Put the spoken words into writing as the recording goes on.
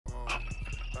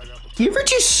You ever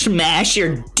just smash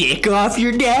your dick off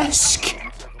your desk?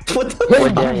 What the Where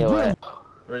fuck? Daniel at?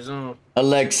 Resume.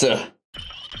 Alexa,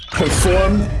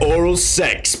 perform oral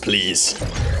sex, please.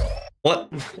 What?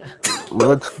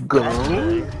 Let's go.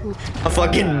 A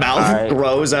fucking mouth Alright.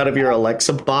 grows out of your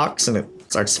Alexa box and it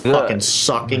starts fucking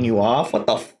sucking you off? What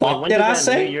the fuck did I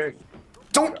say?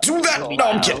 Don't do that! No,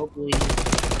 I'm kidding.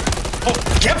 Oh,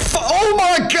 oh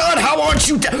my god, how aren't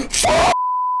you dead?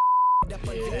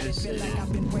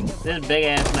 This big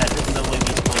ass match, there's no way we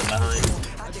can play behind.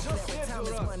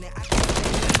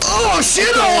 Oh,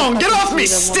 shit on! Get off me,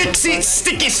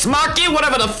 sticky, smocky,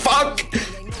 whatever the fuck!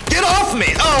 Get off me!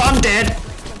 Oh, I'm dead.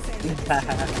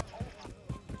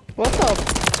 What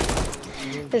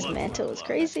the? This mantle is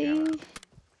crazy.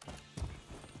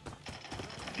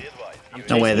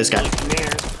 No way, this guy.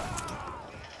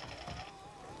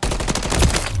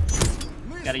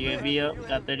 Got a UAV up,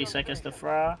 got 30 seconds to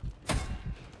fry.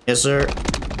 Yes, sir.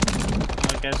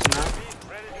 I guess not.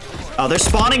 Oh, they're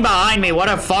spawning behind me. What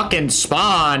a fucking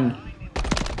spawn.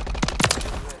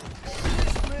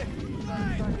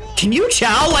 Can you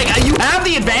chow? Like, you have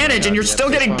the advantage and you're still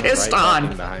getting pissed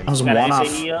on. That was Got one off.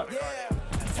 SAE up.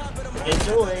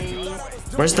 Enjoy.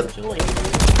 Where's the... Enjoy.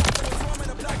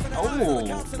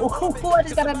 Oh, I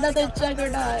just got another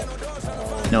juggernaut.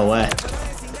 No way.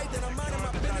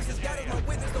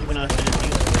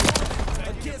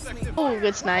 Oh,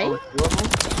 good snipe.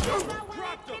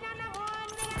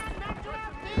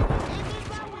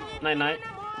 Night night.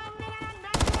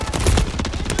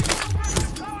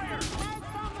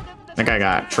 I think I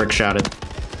got trick shotted.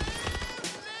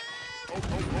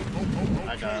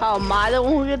 How am I the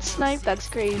one who gets sniped? That's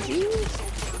crazy.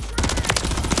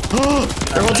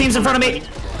 Their whole team's in front of me.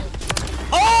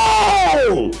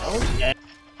 Oh! Okay.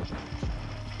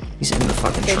 He's in the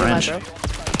fucking Take him out, trench. bro.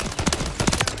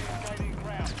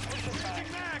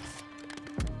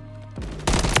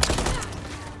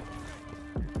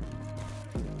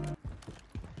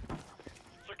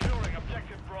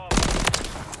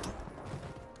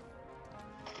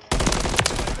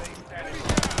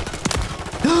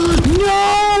 No,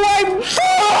 I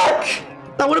fuck!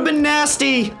 That would have been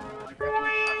nasty.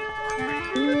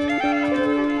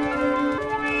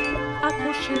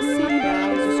 Accrochez ces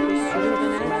liens jusqu'au sur le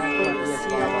fenêtre, si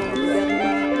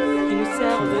qui nous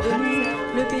servent de nous,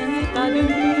 le pays n'est pas de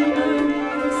nous.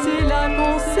 C'est là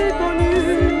qu'on s'est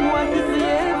connus, moi qui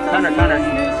criais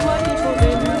famille, toi qui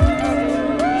posais nu.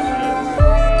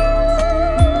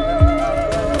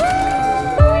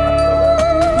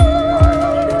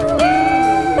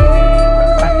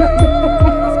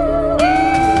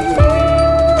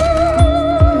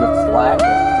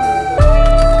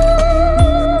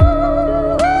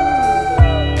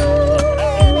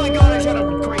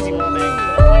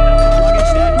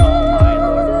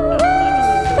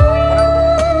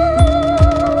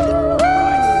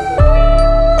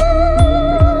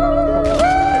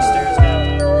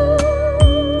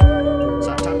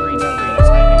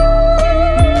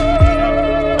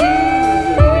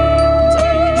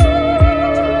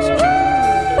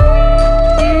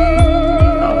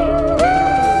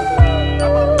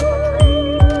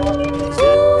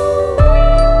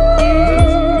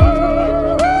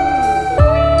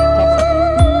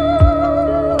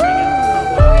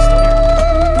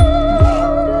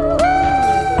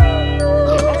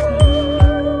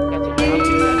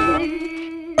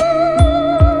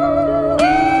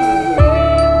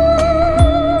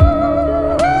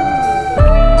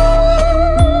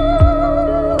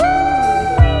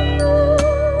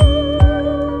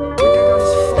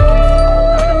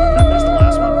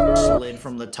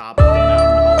 Top of the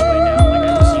mountain all the way down.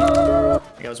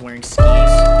 Like I was wearing skis. Got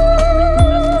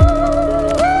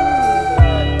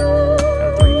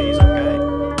a 3 days, okay.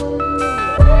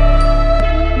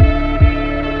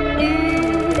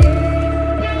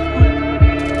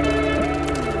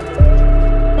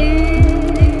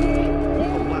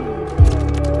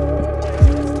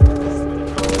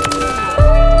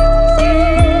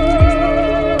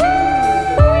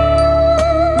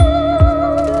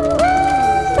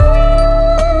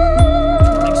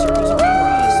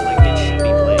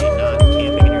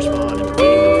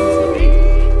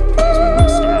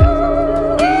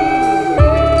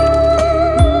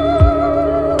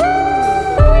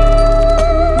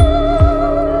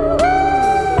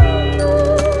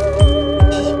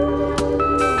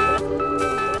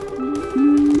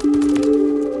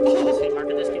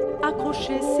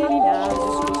 Accrochez ces lilas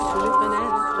jusqu'au sur les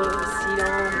fenêtres, si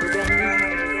l'ombre garnie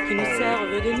qui nous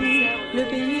servent de nuit, le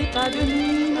pays n'est pas de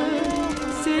nous.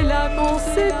 C'est là qu'on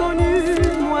s'est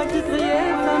connus, moi qui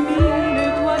criais famille,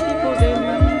 toi qui posais nu.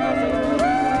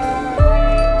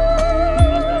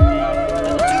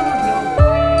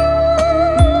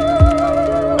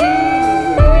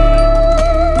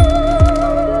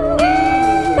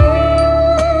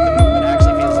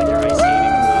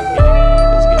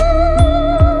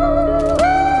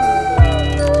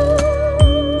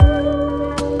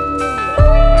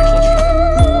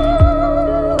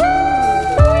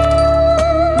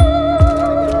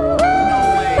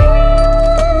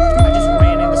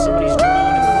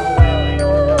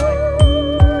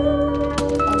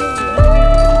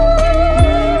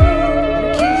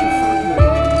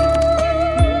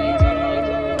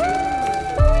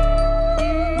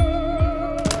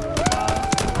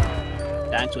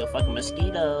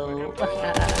 go.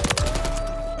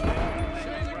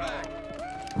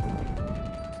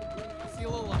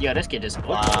 Yo, this kid is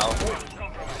Wow.